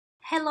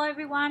Hello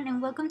everyone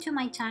and welcome to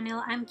my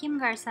channel. I'm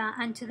KimGarza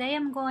and today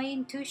I'm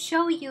going to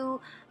show you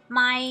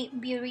my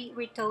beauty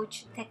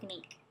retouch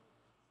technique.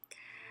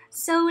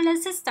 So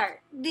let's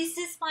start. This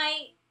is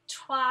my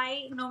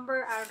try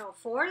number, I don't know,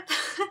 fourth.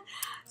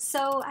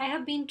 So I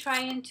have been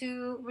trying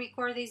to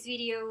record this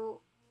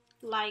video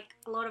like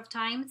a lot of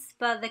times,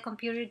 but the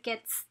computer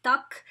gets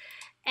stuck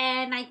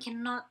and I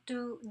cannot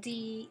do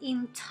the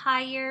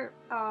entire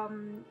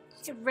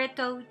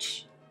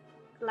retouch,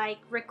 like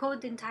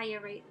record the entire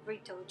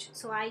retouch.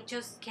 So I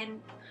just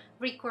can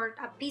record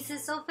a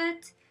pieces of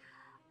it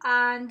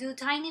and do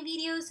tiny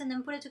videos and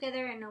then put it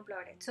together and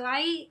upload it. So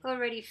I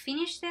already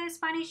finished the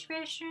Spanish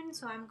version,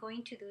 so I'm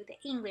going to do the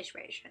English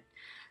version.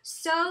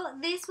 So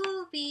this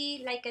will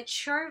be like a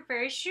short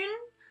version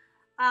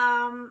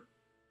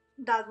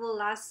that will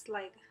last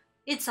like,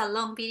 it's a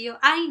long video.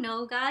 I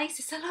know guys,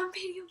 it's a long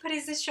video, but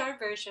it's a short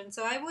version.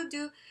 So I will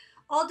do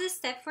all the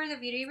steps for the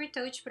beauty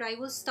retouch, but I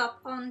will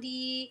stop on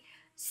the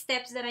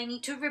steps that I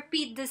need to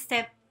repeat the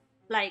step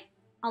like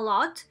a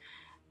lot,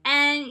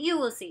 and you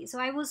will see. So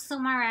I will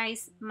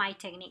summarize my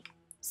technique.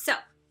 So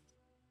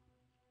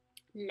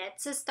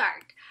let's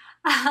start.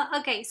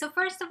 Okay, so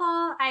first of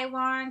all, I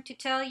want to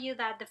tell you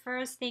that the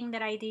first thing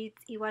that I did,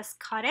 it was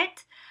cut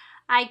it.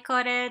 I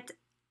cut it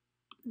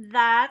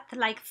that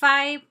like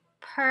 4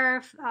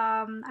 per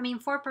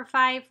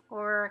 5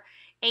 or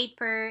 8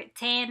 per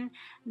 10.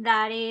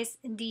 That is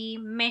the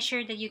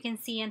measure that you can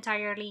see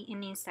entirely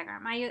in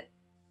Instagram. I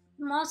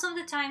most of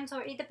the times,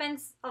 or it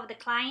depends of the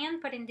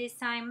client, but in this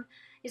time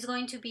it's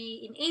going to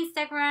be in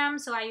Instagram,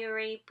 so I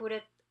already put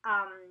it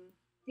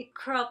the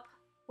crop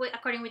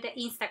according with the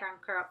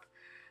Instagram crop,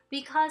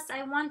 because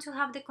I want to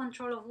have the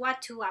control of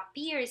what to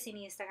appears in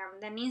Instagram.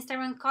 Then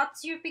Instagram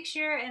cuts your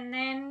picture and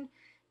then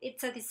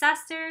it's a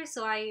disaster,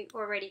 so I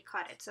already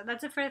cut it. So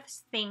that's the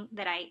first thing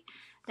that I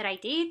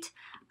did.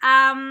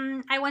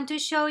 I want to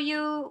show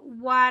you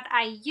what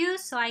I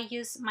use. So I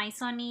use my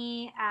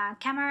Sony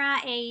camera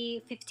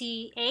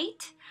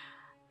A58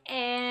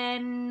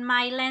 and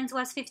my lens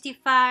was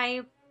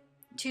 55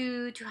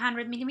 to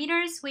 200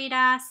 millimeters with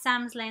a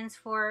Sam's lens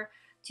for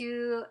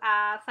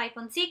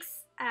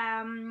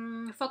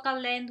 5.6. Focal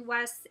length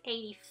was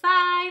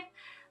 85.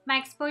 My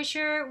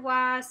exposure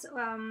was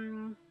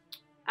 1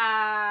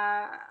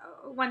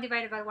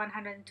 divided by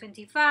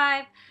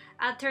 125.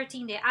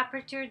 13, the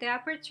aperture. The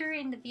aperture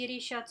in the beauty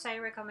shots I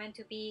recommend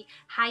to be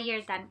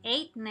higher than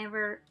 8,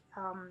 never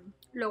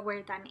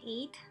lower than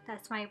 8.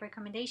 That's my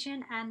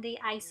recommendation. And the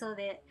ISO,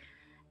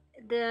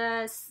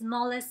 the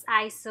smallest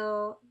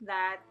ISO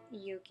that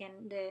you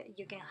can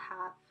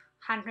have,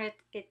 100.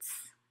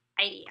 It's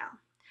ideal.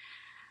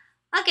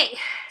 Okay,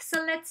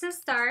 so let's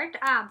start.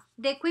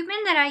 The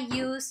equipment that I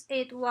used,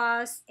 it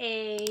was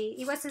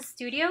a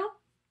studio.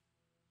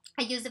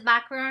 I used the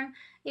background.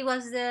 It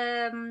was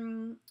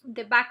the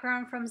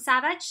background from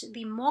Savage,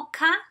 the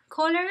mocha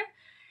color,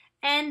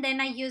 and then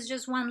I used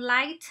just one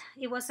light.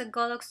 It was a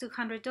Godox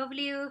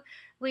 200W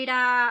with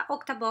a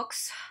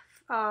octabox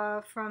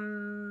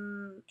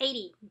from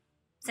 80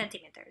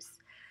 centimeters,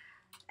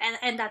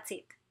 and that's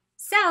it.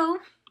 So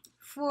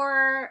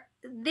for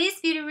this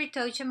beauty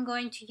retouch, I'm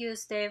going to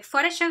use the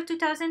Photoshop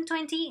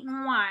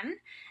 2021,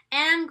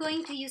 and I'm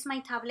going to use my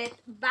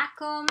tablet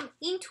Wacom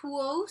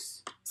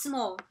Intuos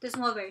Small, the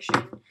small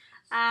version.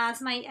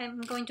 As I'm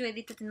going to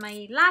edit it in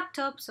my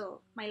laptop, so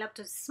my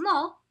laptop is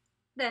small,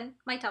 then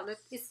my tablet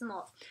is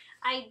small.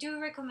 I do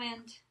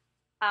recommend,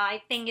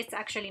 I think it's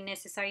actually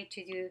necessary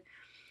to do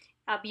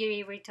a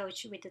beauty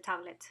retouch with the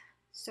tablet.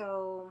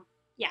 So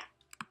yeah,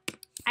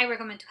 I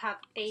recommend to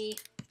have a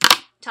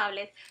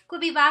tablet.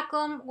 Could be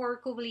Wacom or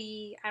could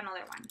be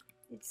another one.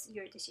 It's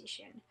your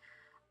decision.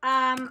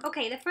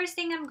 Okay, the first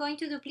thing, I'm going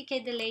to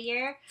duplicate the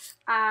layer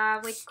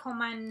with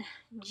Command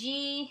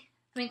J,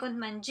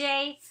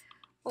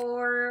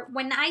 or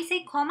when I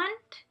say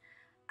Command,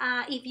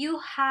 if you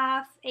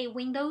have a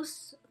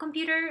Windows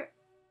computer,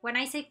 when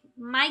I say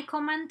my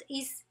command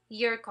is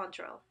your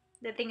control.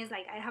 The thing is,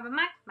 like, I have a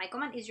Mac, my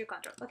command is your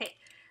control. Okay,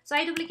 so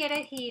I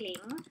duplicated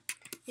healing.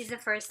 This is the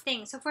first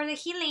thing. So for the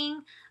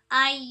healing,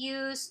 I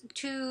use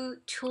 2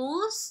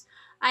 tools.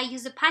 I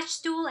use the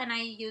patch tool and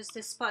I use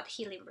the spot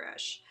healing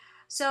brush.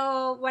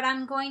 So what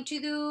I'm going to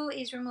do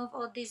is remove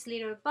all these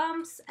little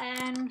bumps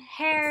and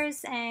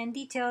hairs and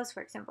details.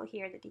 For example,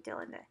 here the detail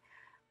in the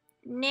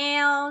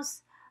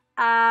nails.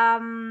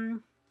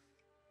 And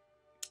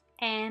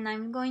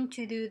I'm going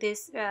to do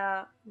this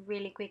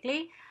really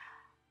quickly.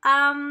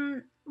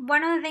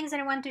 One of the things that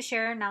I want to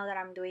share now that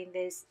I'm doing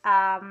this,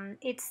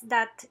 it's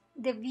that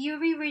the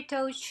beauty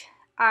retouch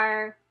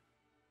are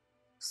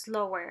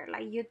slower.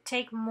 Like, you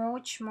take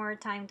much more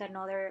time than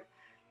other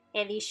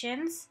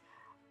editions,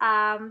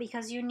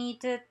 because you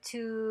needed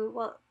to,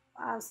 well,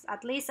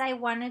 at least I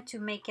wanted to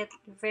make it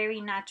very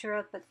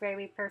natural but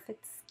very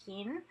perfect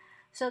skin.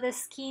 So the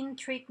skin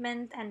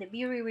treatment and the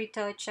beauty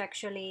retouch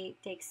actually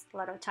takes a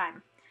lot of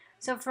time.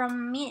 So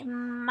from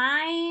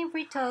my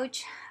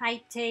retouch,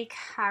 I take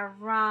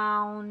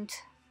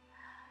around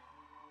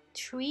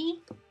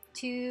 3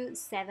 to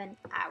 7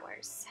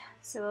 hours.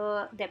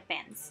 So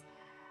depends.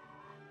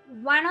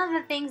 One of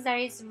the things that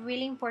is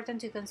really important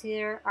to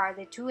consider are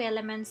the two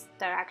elements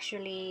that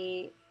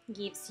actually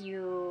gives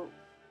you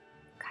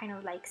kind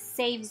of like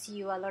saves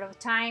you a lot of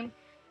time,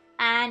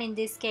 and in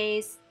this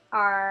case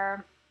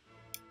are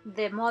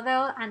the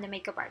model and the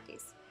makeup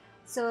artist.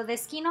 So the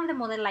skin of the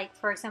model, like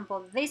for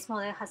example this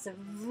model has a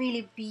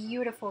really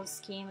beautiful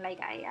skin. Like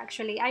I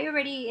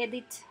already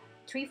edit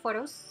 3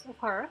 photos of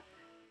her,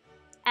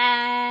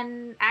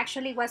 and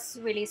actually was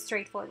really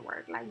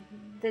straightforward. Like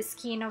the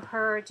skin of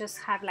her just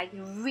have like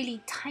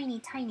really tiny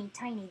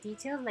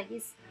details. Like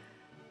it's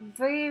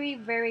very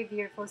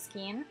beautiful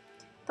skin.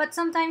 But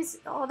sometimes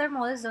other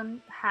models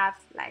don't have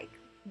like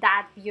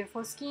that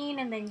beautiful skin,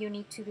 and then you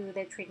need to do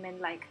the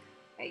treatment. Like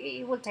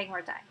it will take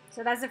more time.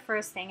 So that's the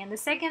first thing. And the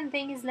second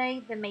thing is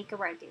like the makeup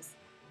artist.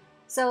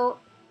 So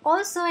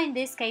also in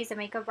this case the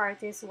makeup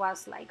artist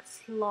was like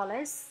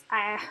flawless.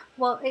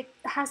 Well, it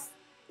has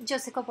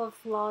just a couple of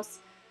flaws,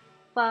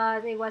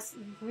 but it was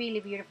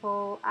really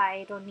beautiful.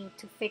 I don't need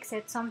to fix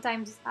it.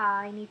 Sometimes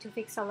I need to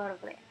fix a lot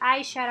of the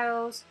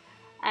eyeshadows,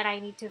 and I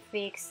need to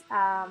fix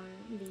the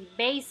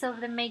base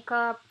of the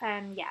makeup,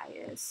 and yeah,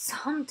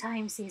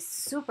 sometimes it's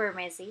super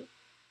messy,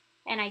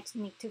 and I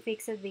need to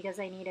fix it because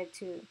I needed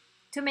to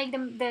make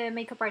the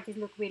makeup artist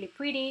look really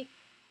pretty.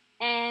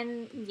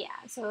 And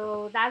yeah,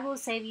 so that will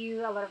save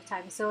you a lot of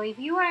time. So if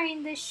you are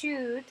in the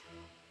shoot,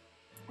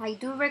 I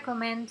do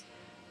recommend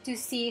to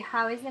see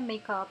how is the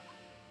makeup,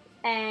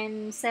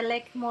 and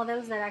select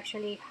models that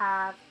actually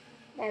have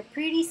a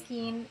pretty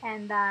skin,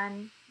 and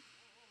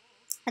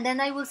then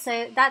I will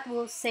say that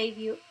will save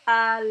you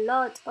a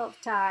lot of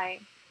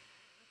time.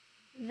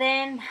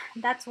 Then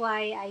that's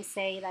why I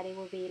say that it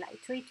will be like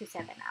 3 to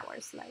 7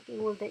 hours. Like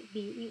it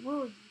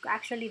will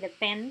actually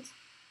depend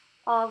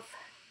of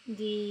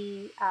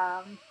the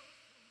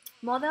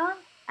model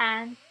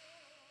and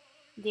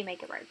the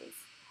makeup artist,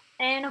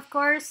 and of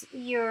course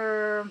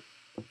your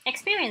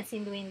experience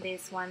in doing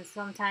this one.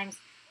 Sometimes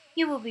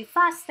you will be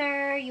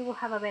faster, you will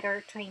have a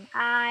better trained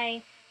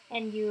eye,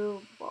 and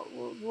you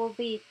will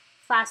be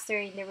faster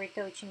in the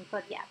retouching.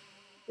 But yeah,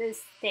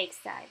 this takes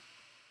time.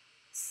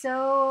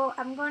 So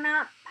I'm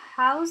gonna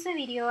pause the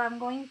video. I'm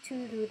going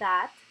to do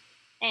that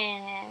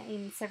and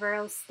in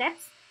several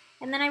steps,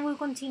 and then I will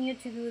continue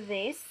to do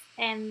this,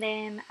 and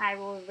then I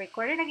will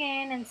record it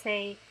again and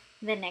say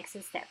the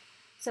next step.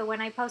 So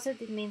when I pause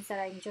it, it means that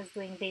I'm just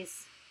doing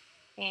this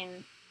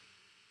in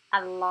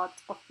a lot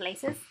of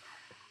places.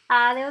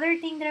 The other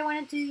thing that I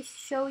wanted to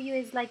show you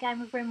is like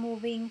I'm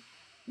removing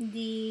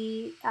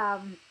the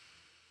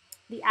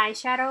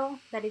eyeshadow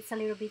that is a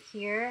little bit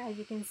here, as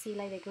you can see,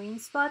 like the green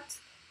spot.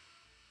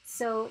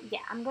 So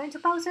yeah, I'm going to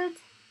pause it,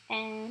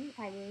 and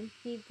I will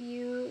give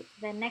you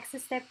the next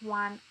step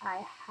when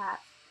I have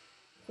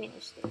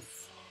finished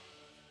this.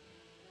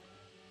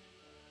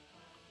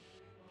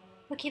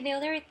 Okay, the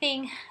other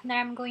thing that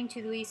I'm going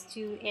to do is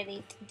to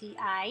edit the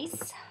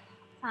eyes.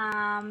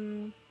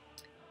 Um,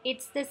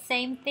 it's the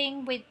same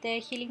thing with the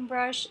healing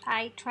brush.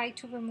 I try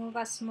to remove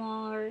as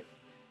small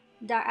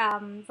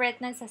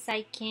redness as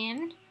I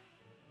can,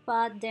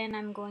 but then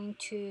I'm going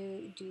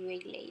to do a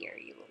layer,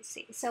 you will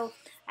see. So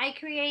I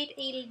create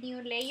a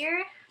new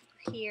layer.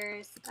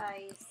 Here's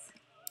eyes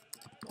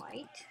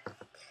white,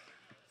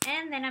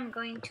 and then I'm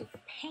going to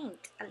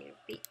paint a little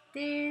bit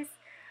this.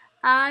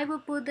 I will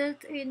put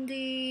it in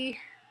the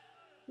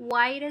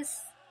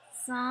whitest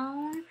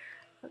zone.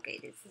 Okay,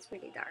 this is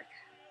really dark.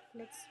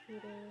 Let's put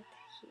it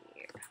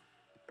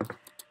here.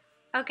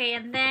 Okay,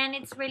 and then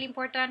it's really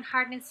important,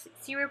 hardness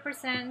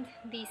 0%,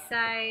 the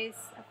size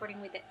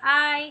according with the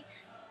eye,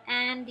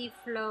 and the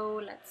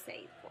flow, let's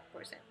say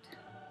 4%.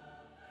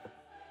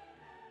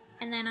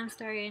 And then I'm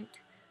starting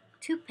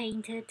to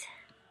paint it.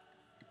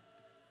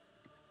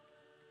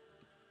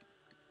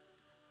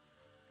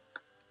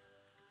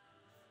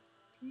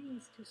 Okay,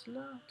 it's too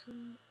slow,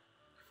 too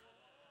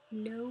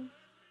low.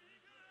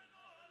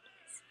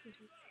 Let's put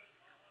it.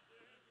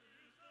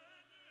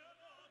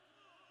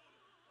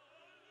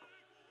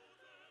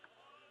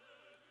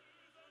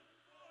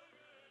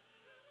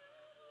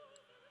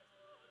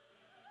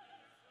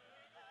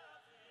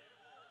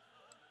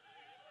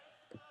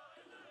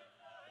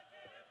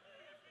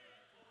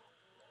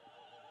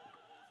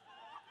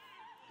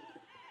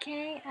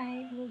 Okay,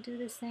 I will do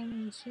the same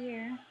in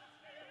here.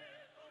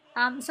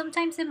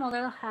 Sometimes the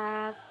model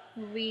have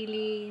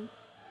really,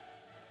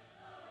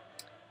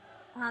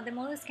 the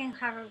models can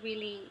have a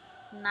really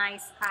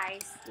nice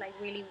eyes, like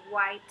really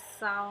white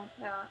sound.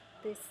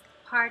 This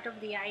part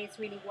of the eye is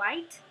really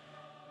white,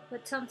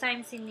 but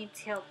sometimes it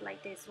needs help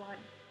like this one.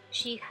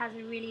 She has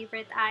really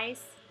red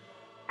eyes,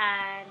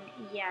 and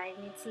yeah,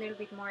 it needs a little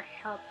bit more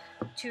help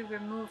to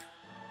remove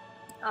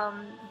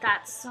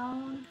that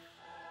zone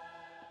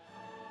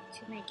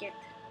to make it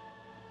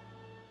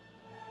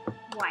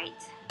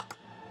white.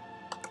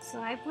 So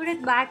I put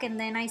it back, and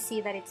then I see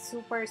that it's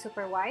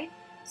super white.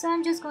 So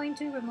I'm just going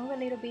to remove a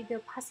little bit the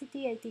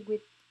opacity. I think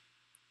with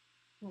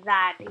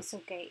that is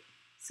okay.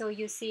 So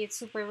you see it's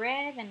super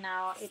red, and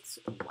now it's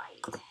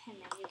white, and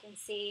then you can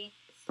see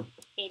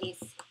it is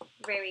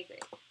very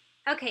good.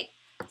 Okay,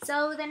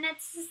 So the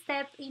next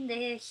step in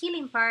the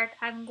healing part,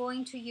 I'm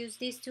going to use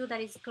this tool that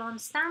is Clone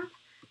Stamp,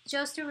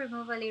 just to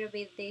remove a little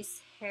bit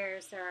these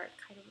hairs that are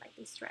kind of like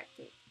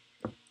distracted.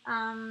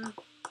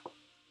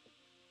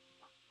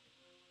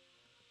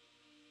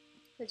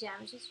 But yeah,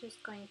 I'm just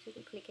going to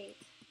duplicate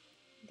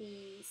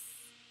this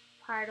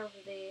part of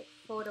the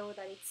photo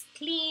that it's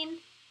clean.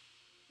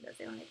 That's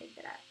the only thing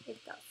that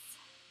it does.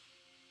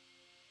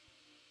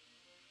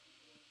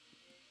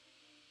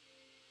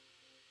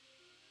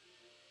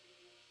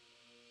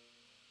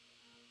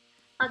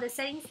 The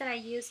settings that I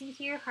use in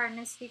here,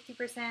 hardness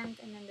 50%, and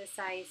then the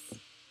size,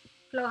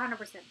 flow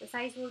 100%. The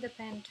size will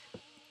depend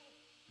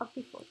of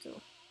the photo.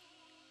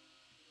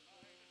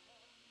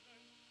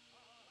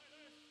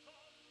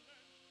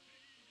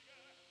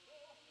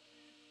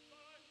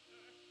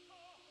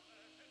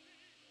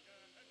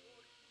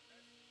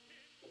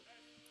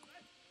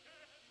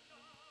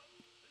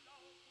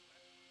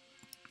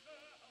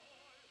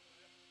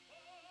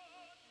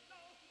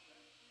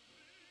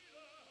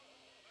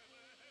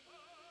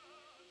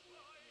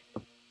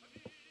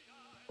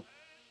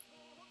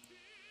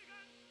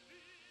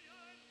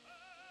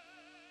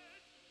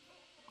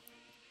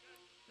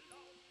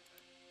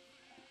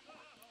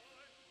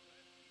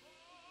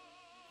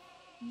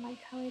 I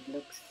like how it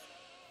looks.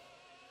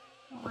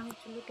 I want it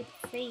to look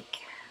fake.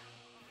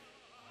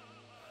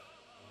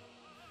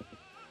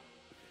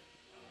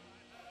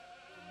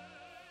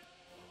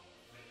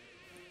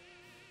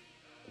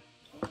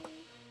 Okay.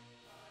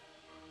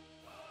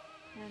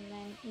 And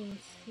then in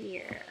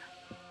here.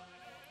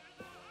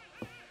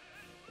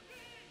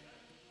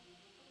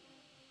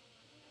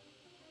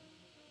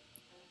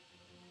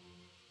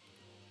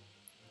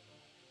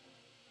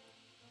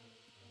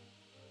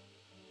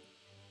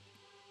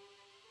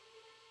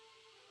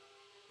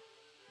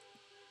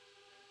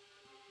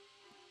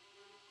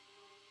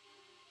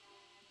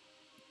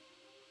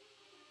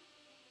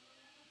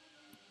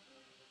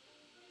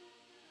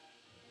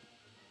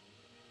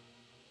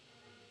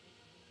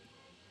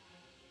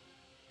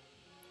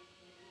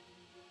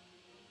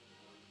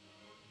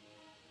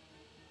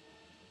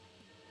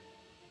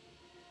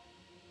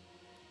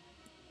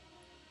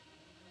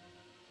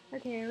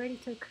 Okay, I already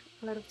took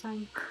a lot of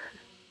time.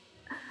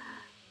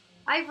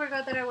 I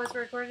forgot that I was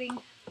recording.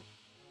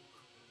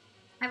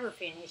 I will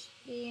finish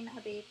in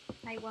a bit.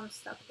 I won't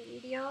stop the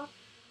video.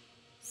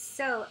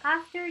 So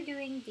after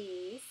doing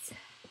this,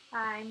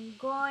 I'm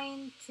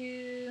going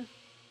to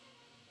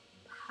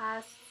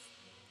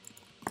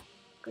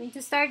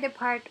start the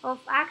part of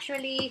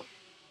actually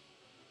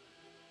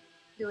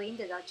doing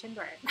the Dutch and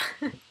burn.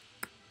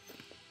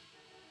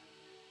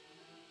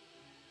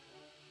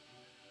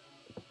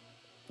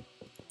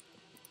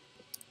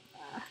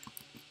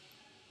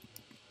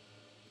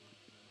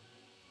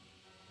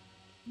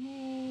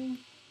 Okay.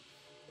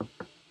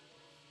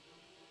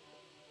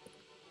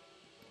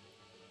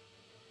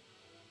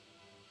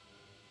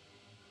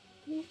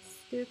 This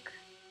took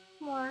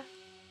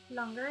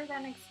longer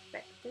than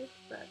expected,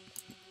 but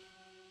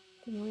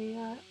I think we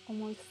are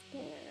almost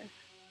there.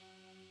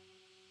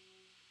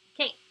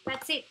 Okay,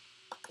 that's it.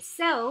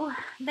 So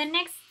the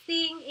next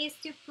thing is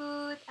to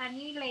put a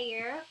new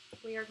layer.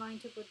 We are going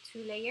to put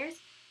 2 layers.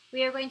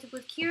 We are going to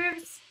put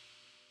curves,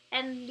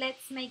 and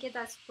let's make it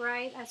as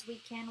bright as we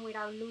can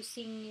without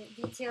losing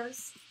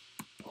details,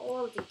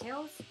 all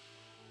details.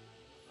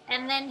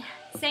 And then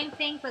same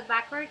thing, but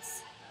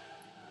backwards,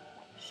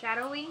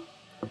 shadowing.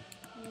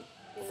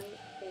 Do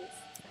this.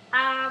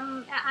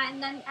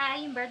 And then I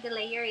invert the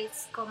layer.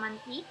 It's Command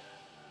E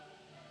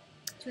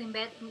to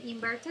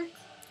invert it.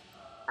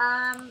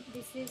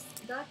 This is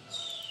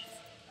Dutch,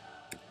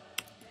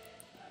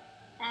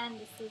 and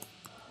this is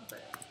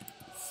bird.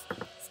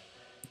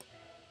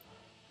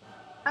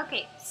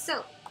 Okay,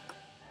 so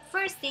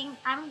first thing,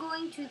 I'm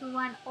going to do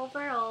an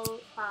overall.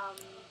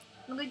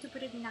 I'm going to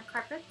put it in a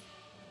carpet.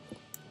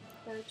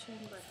 I'm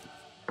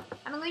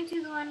going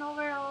to do an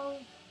overall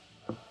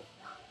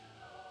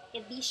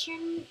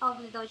edition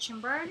of the Dutch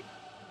bird,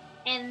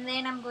 and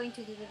then I'm going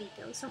to do the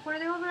details. So for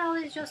the overall,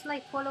 it's just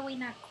like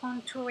following a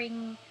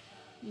contouring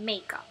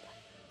makeup.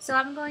 So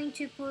I'm going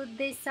to put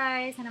this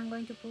size, and I'm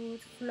going to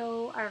put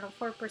flow, I don't know,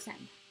 4%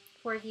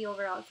 for the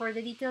overall. For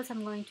the details,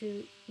 I'm going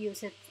to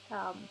use it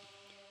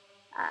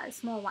a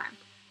small one.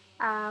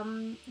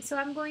 So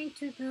I'm going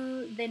to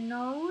do the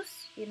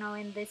nose,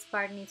 and this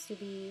part needs to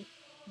be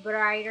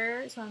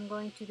brighter. So I'm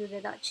going to do the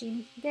Dutch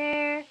in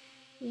there,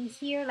 in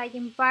here, like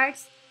in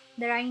parts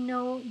that I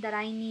know that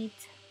I need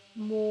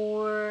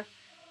more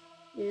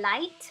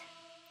light.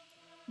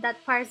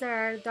 That parts that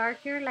are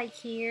darker, like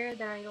here,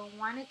 that I don't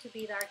want it to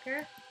be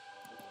darker.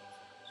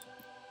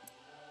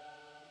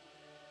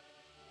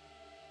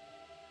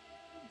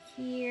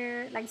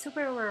 Here, like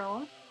super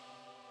overall.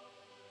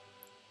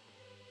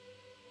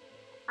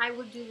 I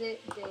will do the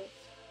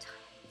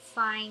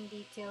fine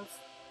details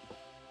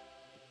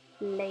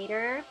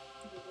later.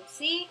 You will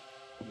see.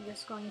 I'm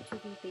just going to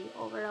do the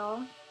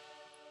overall.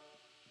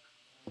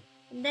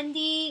 And then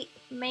the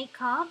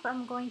makeup,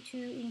 I'm going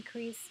to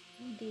increase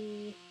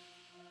the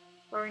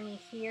burning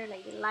here,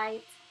 like the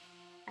light,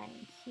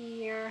 and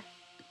here.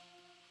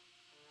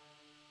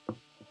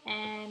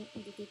 and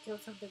the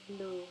details of the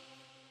blue.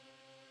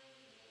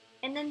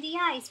 And then the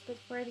eyes, but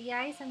for the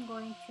eyes I'm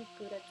going to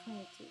put a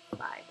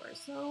 25 or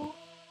so,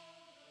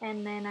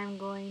 and then I'm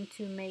going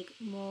to make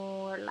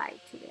more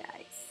light to the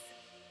eyes.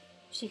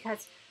 She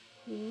has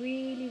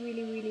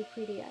really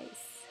pretty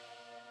eyes.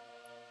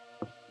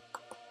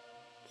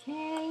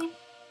 Okay,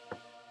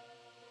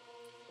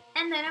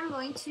 and then I'm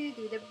going to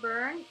do the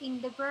burn.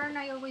 In the burn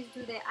I always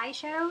do the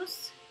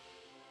eyeshadows.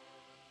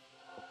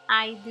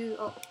 I do,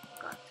 oh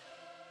god,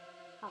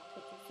 half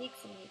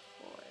 36 and need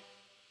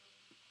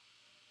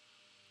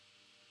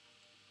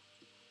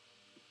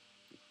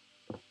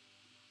 4.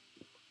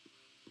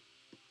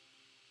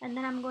 And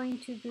then I'm going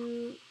to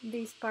do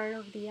this part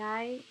of the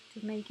eye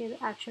to make it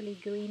actually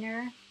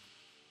greener.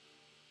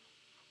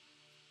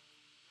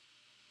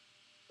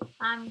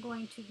 I'm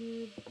going to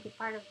do the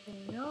part of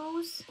the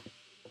nose.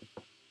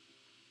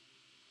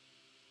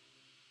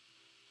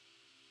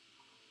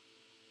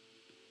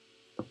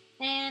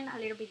 And a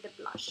little bit the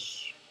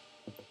blush.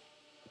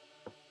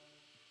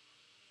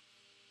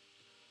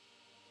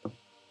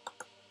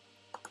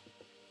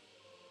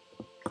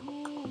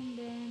 Okay, and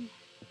then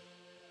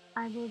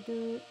I will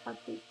do a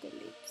bit the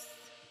lips.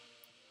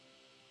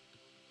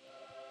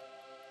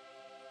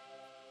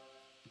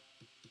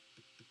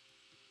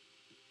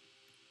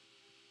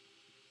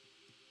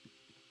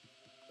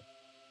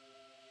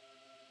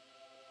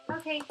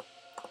 Okay,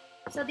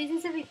 so this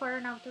is a before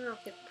and after of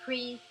the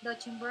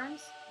pre-Dutch and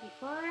burns,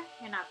 before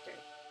and after.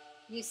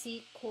 You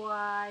see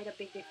quite a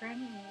big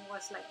difference, and it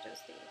was like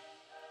just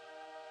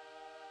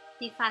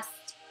the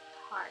fast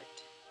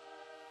part.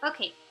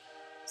 Okay,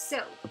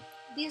 so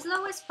this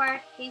lowest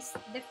part is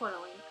the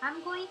following.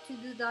 I'm going to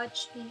do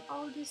Dutch in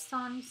all the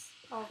zones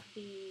of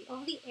the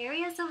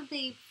areas of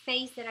the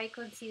face that I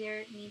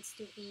consider needs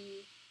to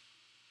be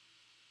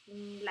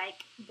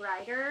like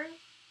brighter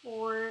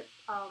or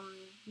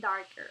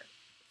darker.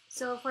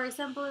 So for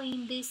example,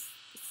 in these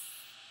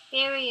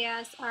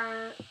areas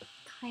are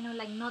kind of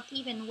like not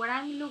even. What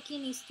I'm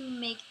looking is to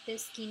make the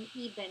skin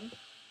even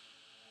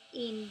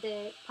in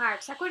the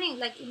parts according,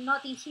 like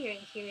not in here.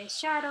 In here is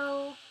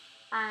shadow,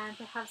 and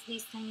perhaps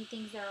these tiny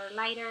things that are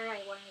lighter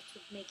I wanted to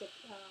make it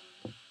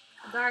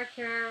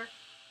darker.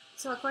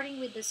 So according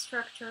with the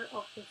structure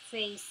of the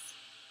face,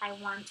 I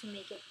want to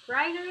make it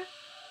brighter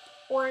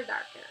or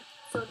darker.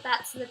 So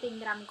that's the thing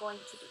that I'm going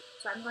to do.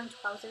 So I'm going to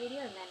pause the video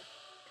and then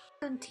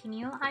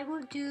continue. I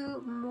will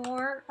do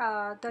more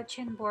Dutch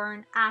and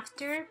Burn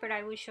after, but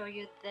I will show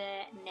you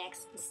the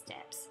next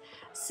steps.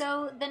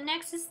 So the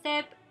next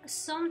step,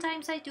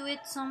 sometimes I do it,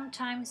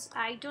 sometimes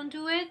I don't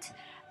do it,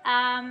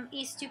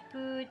 is to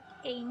put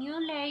a new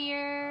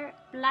layer,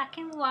 black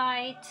and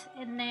white,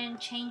 and then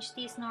change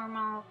this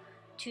normal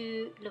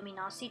to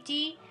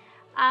luminosity.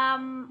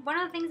 One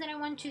of the things that I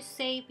want to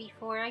say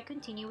before I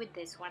continue with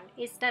this one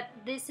is that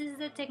this is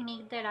the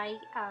technique that I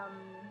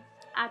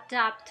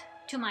adapt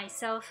to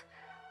myself,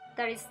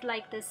 that is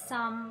like the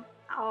sum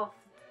of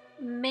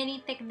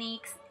many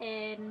techniques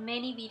and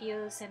many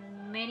videos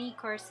and many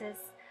courses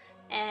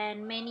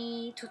and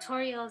many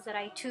tutorials that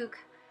I took.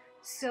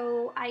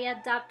 So I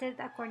adapted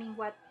according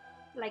what,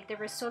 like the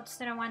results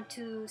that I want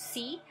to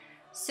see.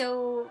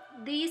 So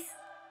these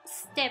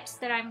steps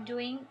that I'm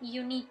doing,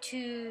 you need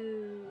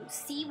to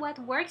see what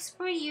works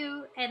for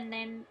you and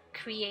then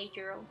create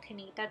your own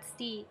technique. That's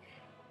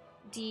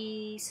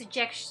the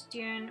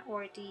suggestion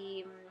or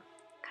the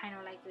kind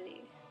of like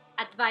the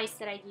advice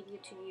that I give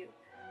you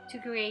to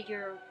create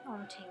your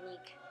own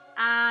technique.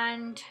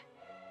 And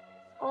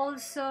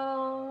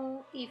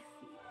also, if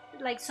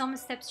like some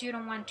steps you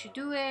don't want to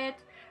do it,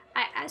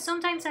 I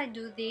sometimes I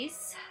do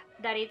this,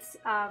 that it's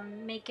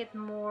make it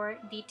more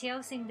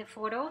details in the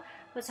photo,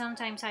 but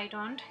sometimes I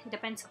don't. It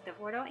depends on the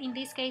photo. In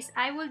this case,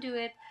 I will do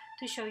it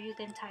to show you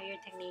the entire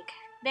technique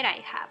that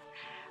I have.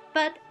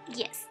 But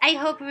yes, I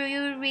hope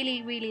you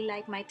really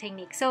like my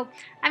technique. So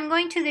I'm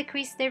going to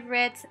decrease the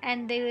reds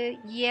and the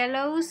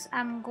yellows.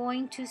 I'm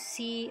going to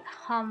see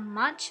how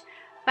much,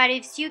 but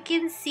if you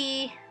can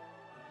see,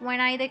 when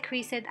I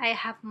decrease it, I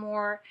have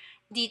more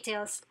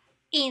details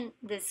in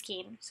the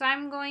skin. So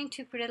I'm going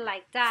to put it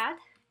like that,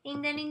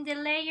 and then in the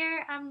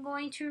layer I'm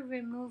going to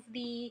remove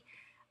the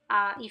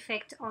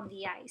effect on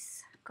the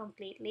eyes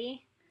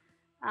completely,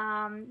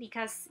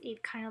 because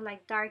it kind of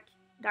like dark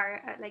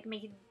like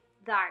make it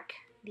dark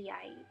the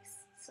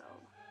eyes. So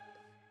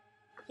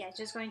yeah,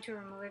 just going to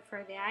remove it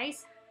for the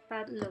eyes.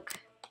 But look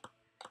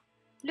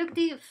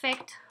the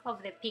effect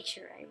of the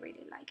picture. I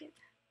really like it,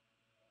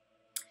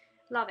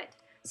 love it.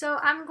 So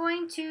I'm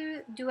going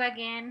to do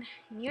again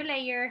new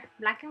layer,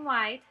 black and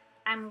white.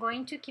 I'm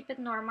going to keep it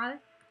normal,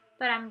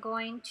 but I'm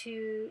going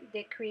to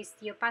decrease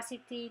the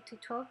opacity to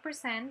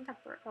 12%,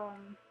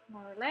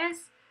 more or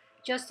less,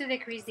 just to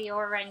decrease the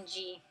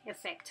orangey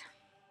effect.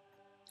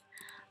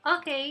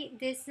 Okay,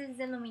 this is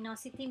the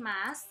luminosity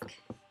mask.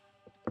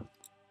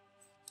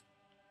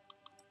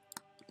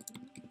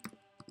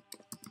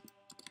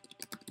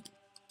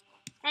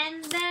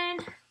 And then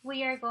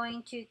we are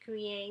going to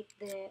create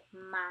the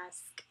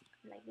mask,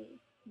 like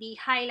the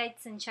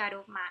highlights and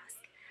shadow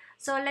mask.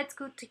 So let's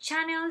go to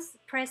channels,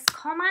 press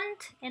command,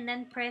 and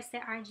then press the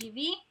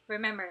RGB.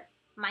 Remember,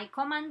 my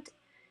command,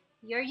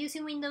 you're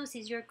using Windows,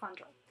 is your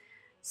control.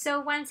 So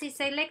once it's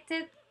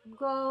selected,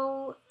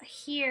 go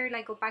here,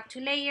 like go back to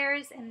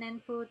layers and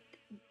then put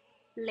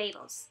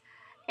labels.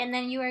 And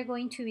then you are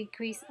going to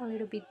increase a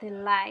little bit the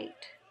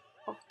light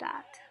of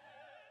that.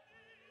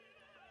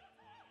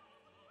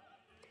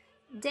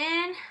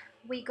 Then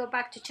we go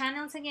back to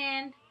channels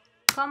again,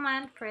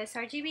 command, press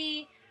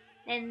RGB,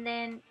 and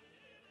then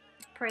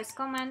press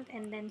command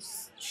and then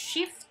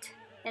shift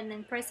and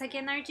then press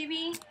again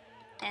RGB,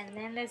 and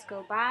then let's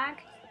go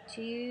back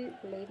to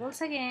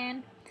labels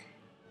again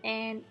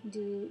and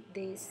do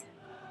this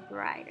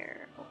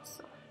brighter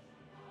also.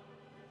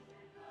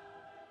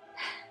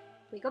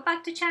 We go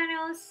back to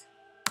channels,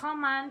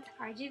 command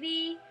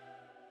RGB,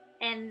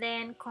 and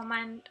then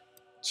command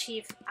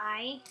shift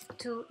I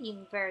to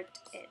invert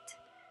it,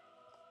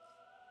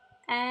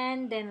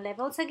 and then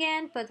levels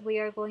again, but we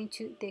are going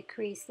to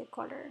decrease the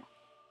color.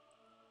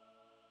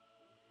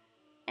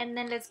 And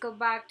then let's go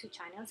back to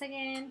channels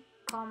again,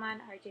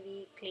 command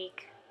RGB,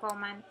 click,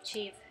 command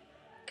shift,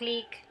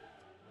 click,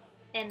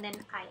 and then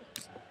I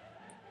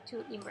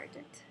to invert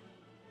it,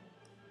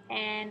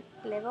 and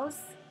levels,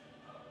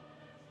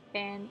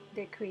 and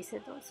decrease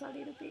it also a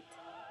little bit.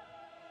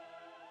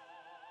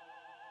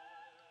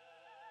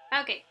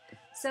 Okay,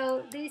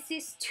 so this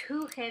is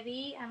too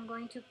heavy. I'm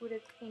going to put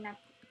it in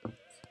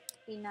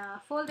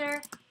a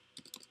folder.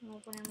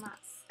 Open a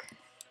mask.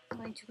 I'm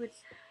going to put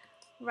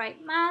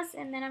right mask,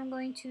 and then I'm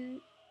going to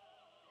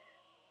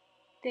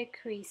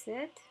decrease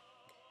it.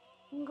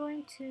 I'm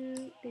going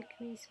to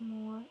decrease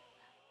more.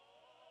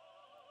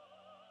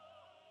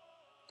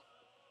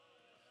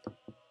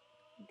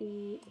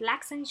 The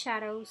blacks and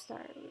shadows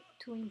are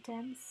too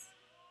intense.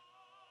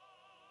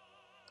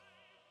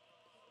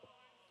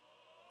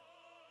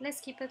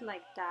 Let's keep it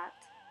like that.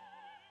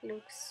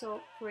 Looks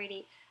so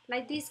pretty.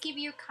 Like this give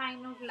you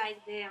kind of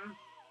like the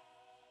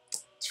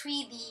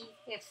 3D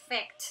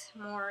effect,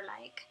 more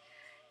like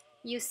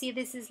you see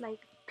this is like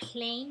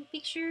plain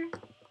picture.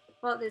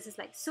 Well, this is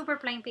like super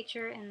plain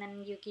picture, and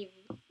then you give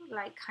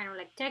like kind of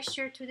like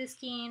texture to the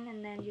skin,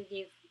 and then you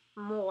give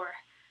more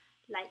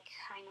like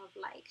kind of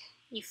like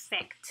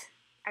effect.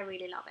 I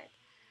really love it.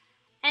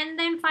 And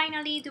then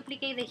finally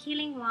duplicate the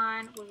healing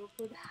one. We will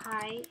put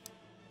high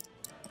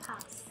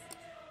pass,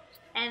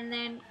 and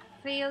then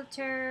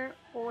filter,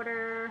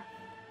 order,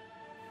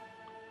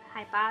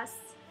 high pass,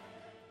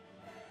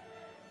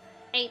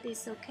 8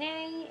 is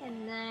okay,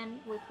 and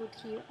then we put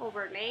here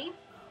overlay.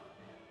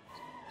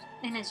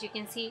 And as you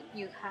can see,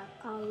 you have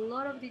a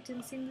lot of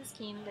details in the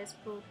skin. Let's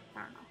put, I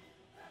don't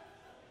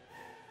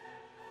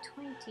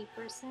know, 20%,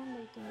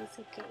 I think it's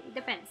okay. It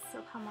depends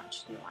on how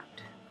much you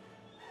want.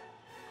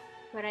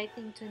 But I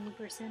think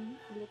 20%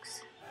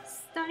 looks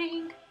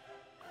stunning.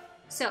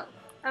 So,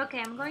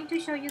 okay, I'm going to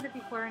show you the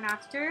before and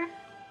after.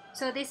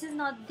 So this is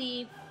not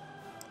the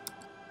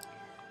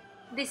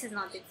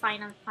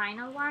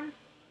final one.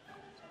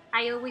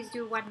 I always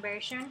do one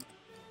version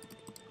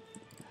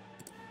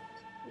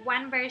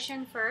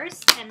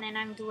first, and then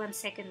I'm doing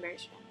second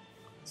version.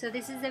 So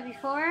this is the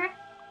before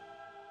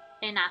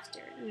and after.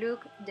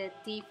 Look the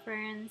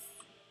difference.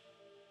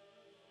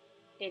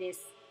 It is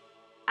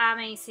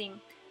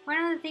amazing. One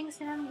of the things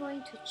that I'm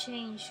going to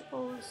change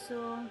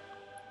also,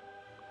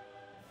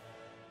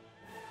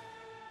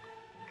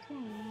 okay,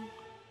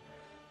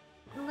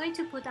 I'm going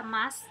to put a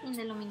mask in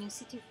the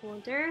luminosity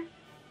folder,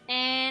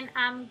 and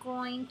I'm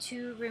going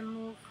to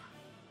remove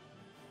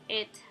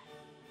it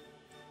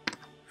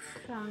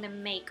from the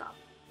makeup,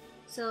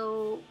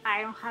 so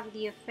I don't have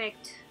the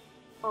effect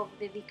of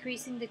the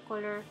decreasing the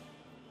color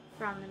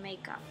from the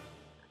makeup,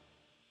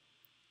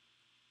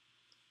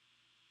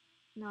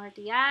 nor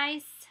the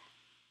eyes.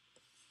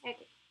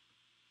 Okay.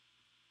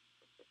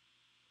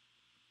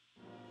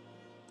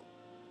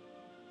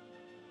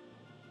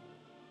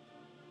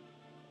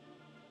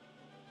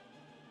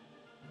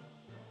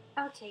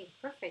 Okay,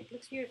 perfect.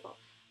 Looks beautiful.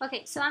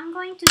 Okay, so I'm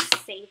going to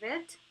save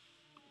it.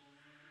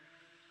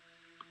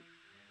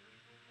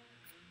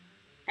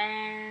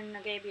 And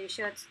okay, beauty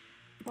shots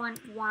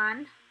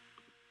 0.1.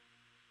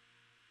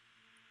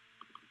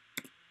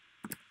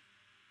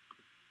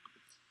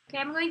 Okay,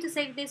 I'm going to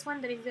save this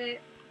one. There is a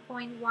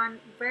 0.1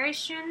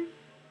 version,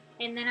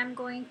 and then I'm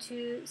going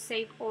to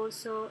save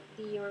also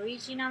the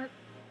original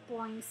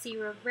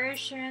 0.0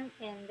 version,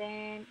 and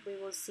then we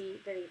will see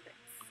the difference.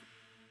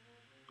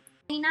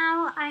 Okay,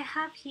 now I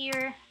have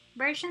here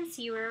version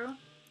 0,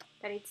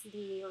 that is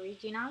the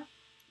original,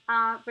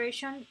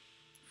 version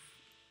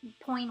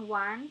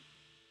 0.1,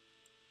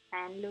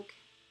 and look,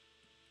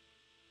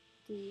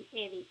 the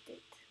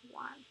edited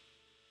one.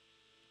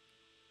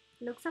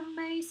 Looks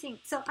amazing.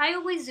 So I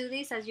always do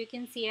this. As you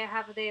can see, I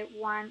have the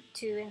 1,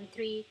 2, and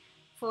 3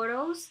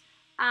 photos.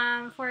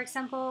 For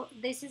example,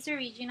 this is the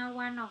original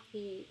one of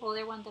the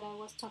other one that I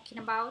was talking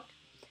about.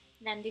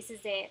 Then this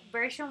is the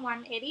version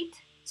 1 edit.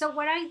 So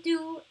what I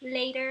do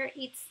later,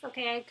 it's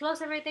okay, I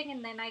close everything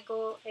and then I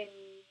go and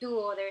do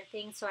other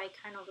things. So I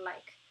kind of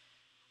like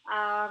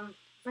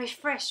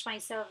refresh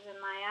myself in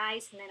my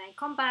eyes, and then I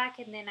come back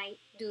and then I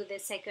do the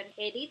second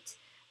edit,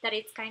 that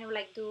it's kind of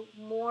like do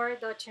more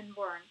dodge and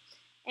burn.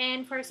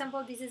 And for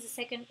example, this is the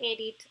second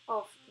edit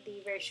of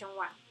the version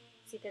 1.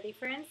 See the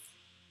difference?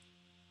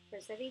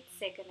 First edit,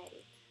 second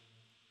edit,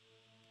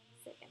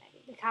 second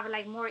edit. They have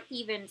like more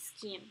even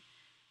skin.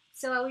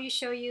 So I will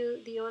show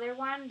you the other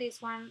one.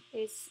 This one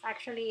is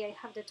actually, I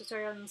have the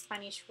tutorial in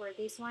Spanish for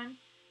this one.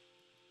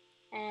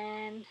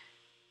 And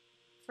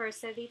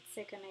first edit,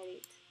 second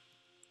edit.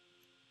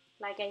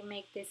 Like I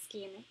make the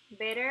skin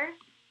better.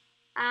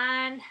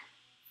 And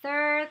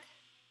third,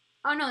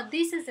 oh no,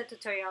 this is the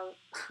tutorial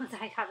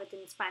that I have it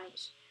in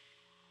Spanish.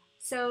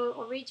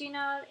 So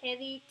original,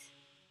 edit,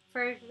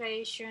 first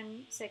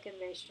version, second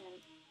version,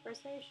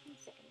 first version,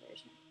 second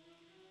version.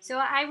 So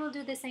I will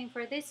do the same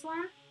for this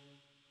one,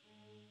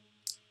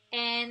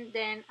 and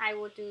then I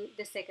will do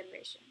the second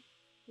version.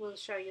 We'll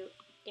show you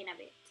in a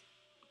bit.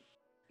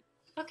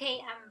 Okay,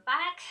 I'm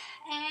back,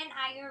 and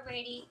I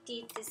already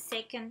did the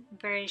second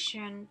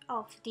version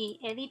of the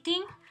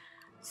editing.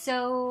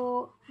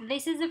 So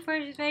this is the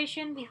first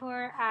version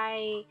before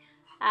I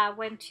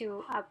went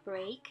to a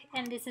break,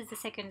 and this is the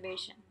second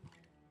version.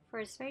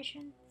 First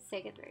version,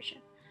 second version.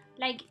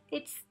 Like,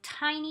 it's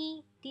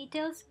tiny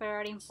details but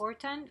are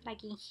important.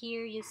 Like in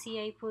here you see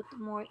I put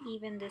more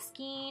even the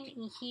skin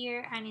in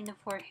here and in the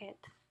forehead.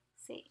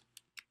 See?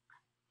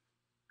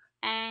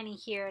 And in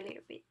here a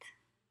little bit.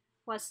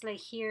 Was like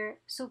here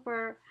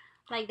super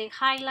like the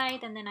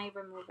highlight, and then I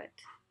remove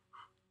it.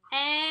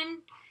 And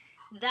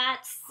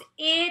that's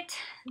it.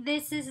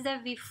 This is the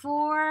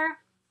before,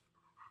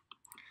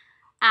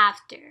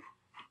 after.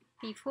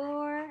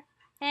 Before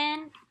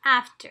and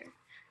after.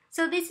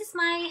 So this is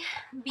my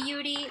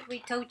beauty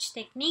retouch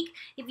technique.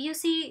 If you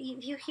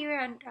hear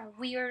a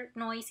weird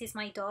noise, it's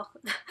my dog.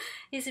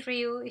 It's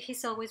Ryu.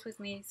 He's always with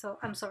me, so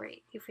I'm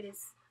sorry if it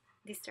is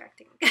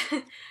distracting.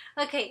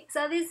 Okay,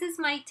 so this is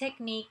my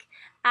technique.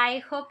 I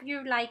hope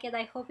you like it.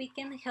 I hope it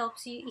can help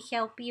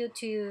you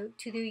to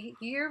do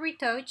your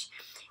retouch.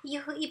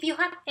 If you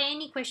have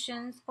any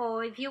questions,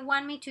 or if you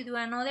want me to do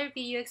another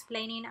video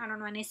explaining, I don't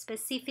know, any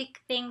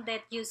specific thing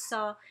that you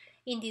saw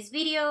in this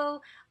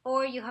video,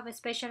 or you have a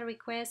special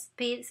request,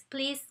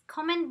 please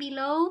comment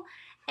below,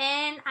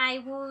 and I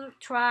will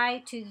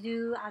try to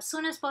do as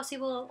soon as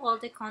possible all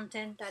the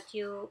content that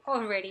you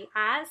already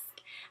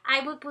asked.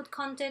 I will put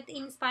content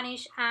in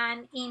Spanish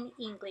and in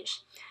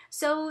English.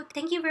 So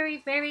thank you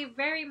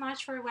very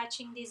much for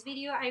watching this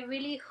video. I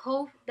really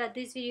hope that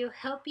this video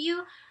helped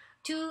you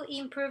to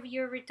improve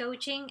your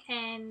retouching,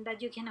 and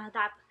that you can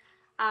adapt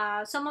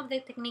some of the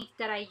techniques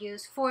that I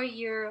use for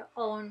your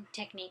own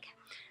technique.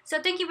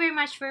 So thank you very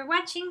much for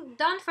watching.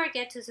 Don't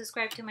forget to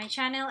subscribe to my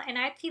channel and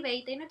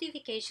activate the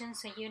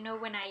notifications so you know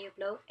when I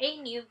upload a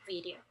new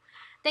video.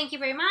 Thank you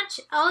very much.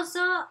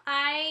 Also,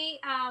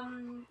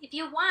 if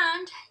you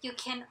want, you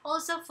can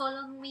also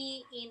follow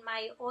me in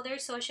my other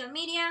social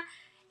media.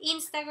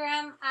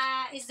 Instagram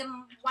is the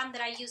one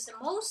that I use the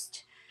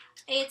most.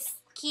 It's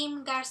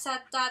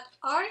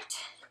KimGarza.art,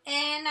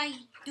 and I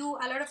do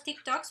a lot of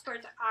TikToks,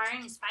 but are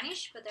in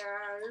Spanish, but there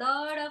are a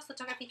lot of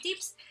photography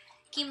tips.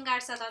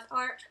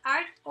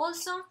 KimGarza.art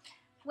also.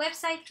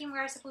 Website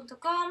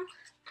KimGarza.com,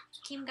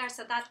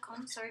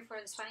 KimGarza.com, sorry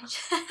for the Spanish.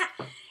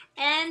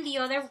 And the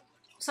other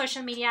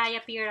social media I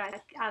appear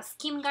as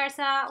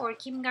KimGarza, or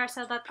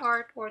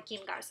KimGarza.art, or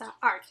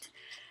KimGarza.art.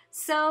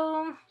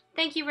 So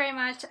thank you very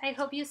much. I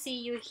hope you see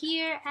you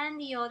here and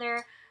the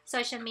other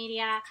social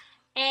media,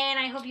 and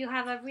I hope you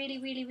have a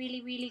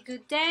really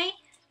good day,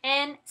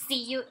 and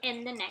see you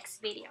in the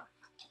next video.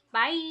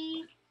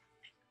 Bye.